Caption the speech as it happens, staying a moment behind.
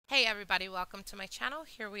everybody, welcome to my channel.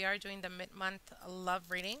 Here we are doing the mid-month love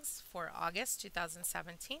readings for August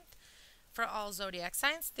 2017 for all zodiac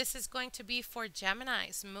signs. This is going to be for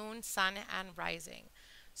Gemini's moon, sun, and rising.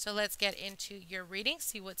 So let's get into your reading,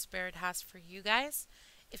 see what Spirit has for you guys.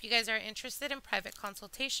 If you guys are interested in private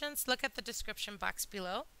consultations, look at the description box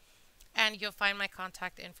below and you'll find my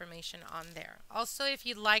contact information on there. Also, if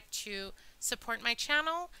you'd like to support my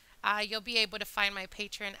channel, you'll be able to find my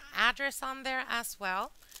Patreon address on there as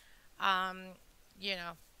well. You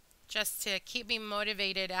know, just to keep me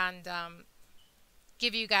motivated and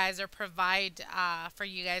give you guys or provide for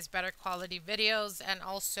you guys better quality videos, and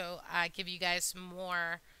also give you guys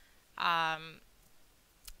more,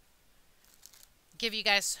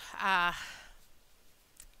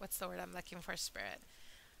 what's the word I'm looking for, Spirit?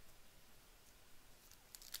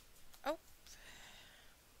 Oh.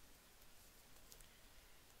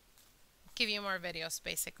 Give you more videos,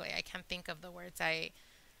 basically. I can't think of the words. I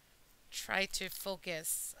try to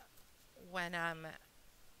focus when I'm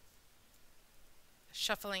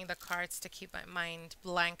shuffling the cards to keep my mind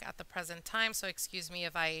blank at the present time. So excuse me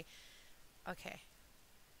if I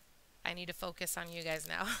need to focus on you guys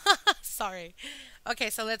now. Sorry. Okay,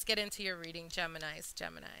 so let's get into your reading,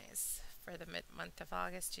 Geminis for the mid-month of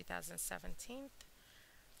August 2017.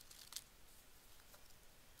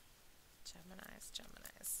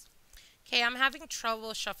 Geminis. Okay, I'm having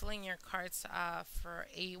trouble shuffling your cards for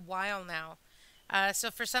a while now. So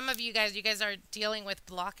for some of you guys are dealing with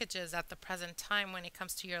blockages at the present time when it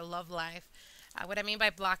comes to your love life. What I mean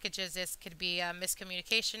by blockages is could be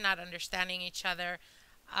miscommunication, not understanding each other,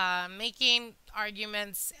 making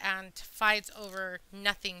arguments and fights over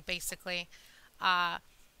nothing, basically.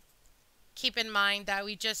 Keep in mind that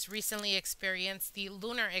we just recently experienced the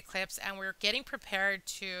lunar eclipse and we're getting prepared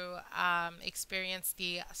to experience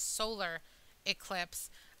the solar eclipse.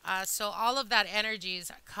 So all of that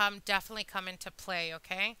energies definitely come into play,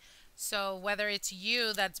 okay? So whether it's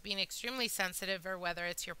you that's being extremely sensitive or whether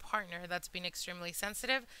it's your partner that's being extremely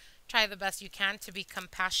sensitive, try the best you can to be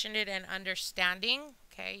compassionate and understanding.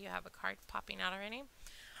 Okay, you have a card popping out already.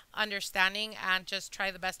 Understanding, and just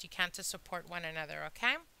try the best you can to support one another,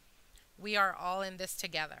 okay? We are all in this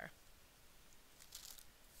together.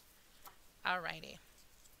 Alrighty.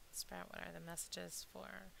 Spirit, what are the messages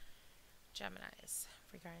for Geminis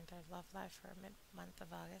regarding their love life for mid-month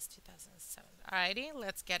of August 2007? Alrighty,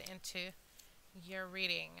 let's get into your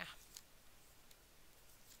reading.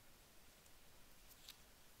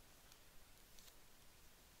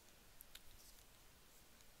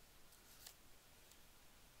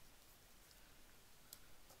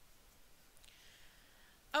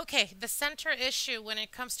 Okay, the center issue when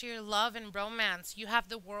it comes to your love and romance, you have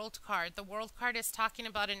the World card. The World card is talking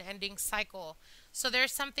about an ending cycle. So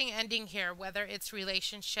there's something ending here, whether it's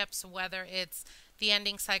relationships, whether it's the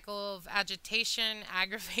ending cycle of agitation,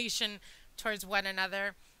 aggravation towards one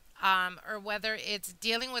another, or whether it's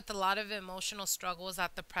dealing with a lot of emotional struggles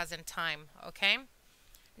at the present time, okay?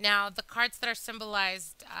 Now, the cards that are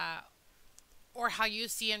symbolized, or how you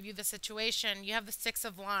see and view the situation, you have the Six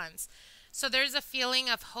of Wands. So there's a feeling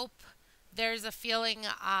of hope. There's a feeling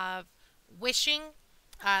of wishing.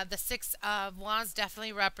 The Six of Wands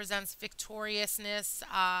definitely represents victoriousness,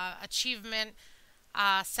 achievement,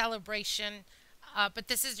 celebration. But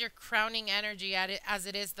this is your crowning energy as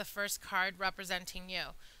it is the first card representing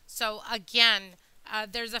you. So again,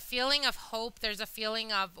 there's a feeling of hope. There's a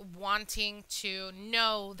feeling of wanting to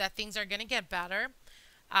know that things are going to get better.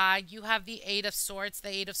 You have the Eight of Swords. The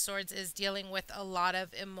Eight of Swords is dealing with a lot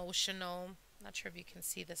of emotional, not sure if you can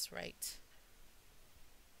see this right.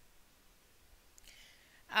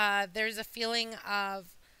 There's a feeling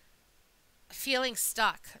of feeling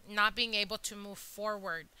stuck, not being able to move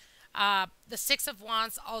forward. The Six of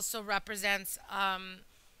Wands also represents,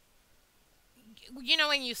 you know,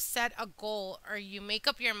 when you set a goal or you make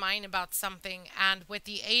up your mind about something, and with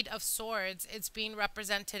the Eight of Swords, it's being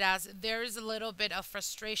represented as there's a little bit of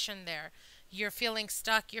frustration there. You're feeling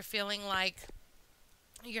stuck. You're feeling like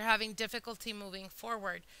you're having difficulty moving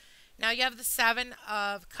forward. Now you have the Seven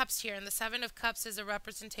of Cups here, and the Seven of Cups is a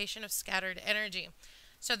representation of scattered energy.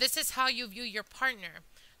 So this is how you view your partner.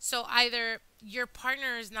 So either your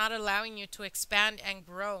partner is not allowing you to expand and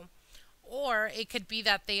grow, or it could be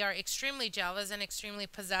that they are extremely jealous and extremely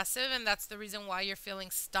possessive, and that's the reason why you're feeling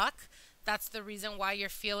stuck. That's the reason why you're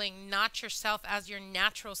feeling not yourself as your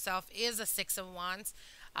natural self is a Six of Wands,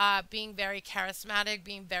 being very charismatic,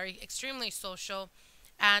 being very extremely social.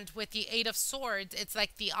 And with the Eight of Swords, it's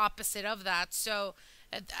like the opposite of that. So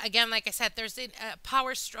again, like I said, there's a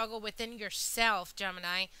power struggle within yourself,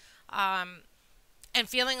 Gemini, and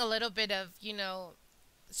feeling a little bit of, you know,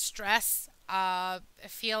 stress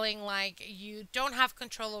feeling like you don't have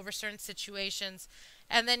control over certain situations.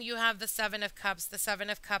 And then you have the Seven of Cups. The Seven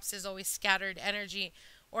of Cups is always scattered energy,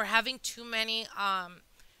 or having too many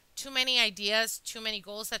ideas, too many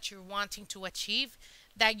goals that you're wanting to achieve,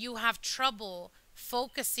 that you have trouble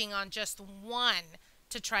focusing on just one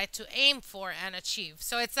to try to aim for and achieve.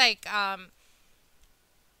 So it's like,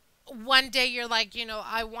 one day you're like,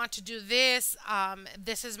 I want to do this,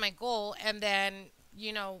 this is my goal, and then,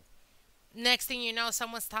 you know, next thing you know,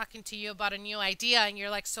 someone's talking to you about a new idea, and you're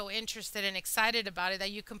like so interested and excited about it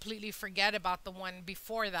that you completely forget about the one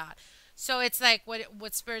before that. So it's like,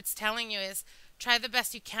 what Spirit's telling you is, try the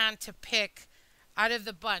best you can to pick out of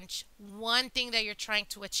the bunch one thing that you're trying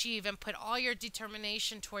to achieve, and put all your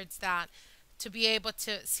determination towards that to be able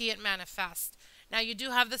to see it manifest. Now, you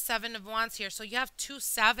do have the Seven of Wands here, so you have two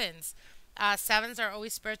sevens. Sevens are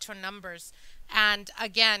always spiritual numbers. And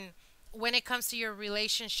again, when it comes to your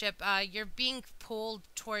relationship, you're being pulled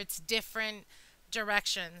towards different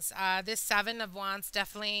directions. This Seven of Wands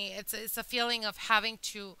definitely, it's a feeling of having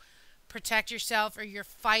to protect yourself, or you're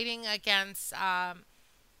fighting against,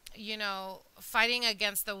 fighting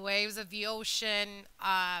against the waves of the ocean,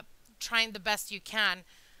 trying the best you can,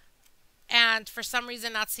 and for some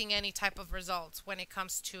reason not seeing any type of results when it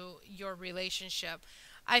comes to your relationship.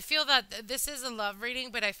 I feel that this is a love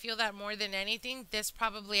reading, but I feel that more than anything, this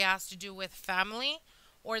probably has to do with family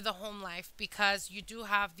or the home life, because you do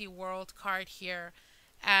have the World card here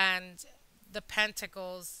and the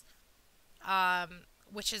Pentacles,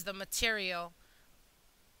 which is the material.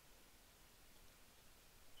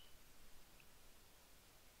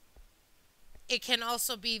 It can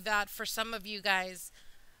also be that for some of you guys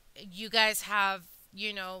have,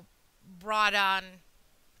 brought on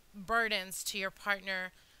burdens to your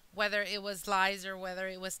partner, whether it was lies or whether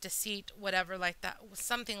it was deceit, whatever, like that,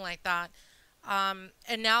 something like that.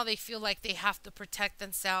 And now they feel like they have to protect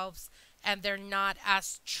themselves, and they're not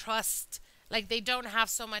as like they don't have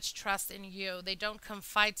so much trust in you. They don't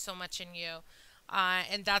confide so much in you.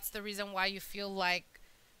 And that's the reason why you feel like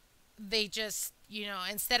they just,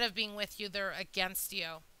 instead of being with you, they're against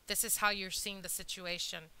you. This is how you're seeing the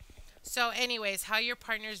situation. So, anyways, how your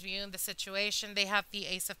partner's viewing the situation, they have the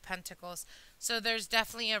Ace of Pentacles. So, there's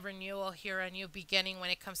definitely a renewal here, a new beginning when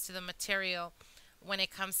it comes to the material, when it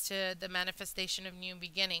comes to the manifestation of new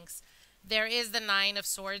beginnings. There is the Nine of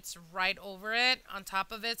Swords right over it, on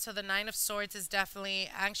top of it. So, the Nine of Swords is definitely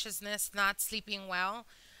anxiousness, not sleeping well.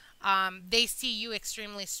 They see you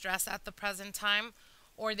extremely stressed at the present time,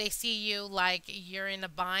 or they see you like you're in a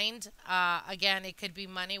bind. Again, it could be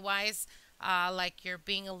money wise, like you're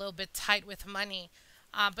being a little bit tight with money.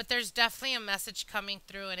 But there's definitely a message coming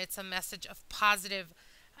through, and it's a message of positive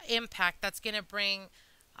impact that's going to bring,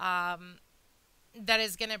 that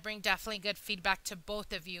is going to bring definitely good feedback to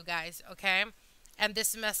both of you guys, okay? And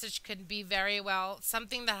this message could be very well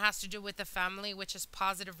something that has to do with the family, which is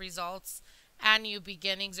positive results and new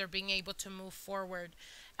beginnings, or being able to move forward.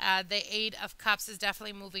 The Eight of Cups is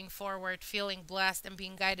definitely moving forward, feeling blessed and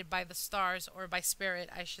being guided by the stars, or by spirit,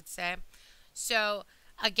 I should say. So,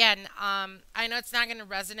 again, I know it's not going to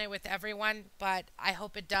resonate with everyone, but I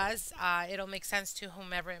hope it does. It'll make sense to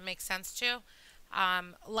whomever it makes sense to.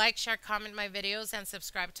 Like, share, comment my videos, and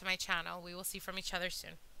subscribe to my channel. We will see from each other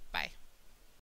soon. Bye.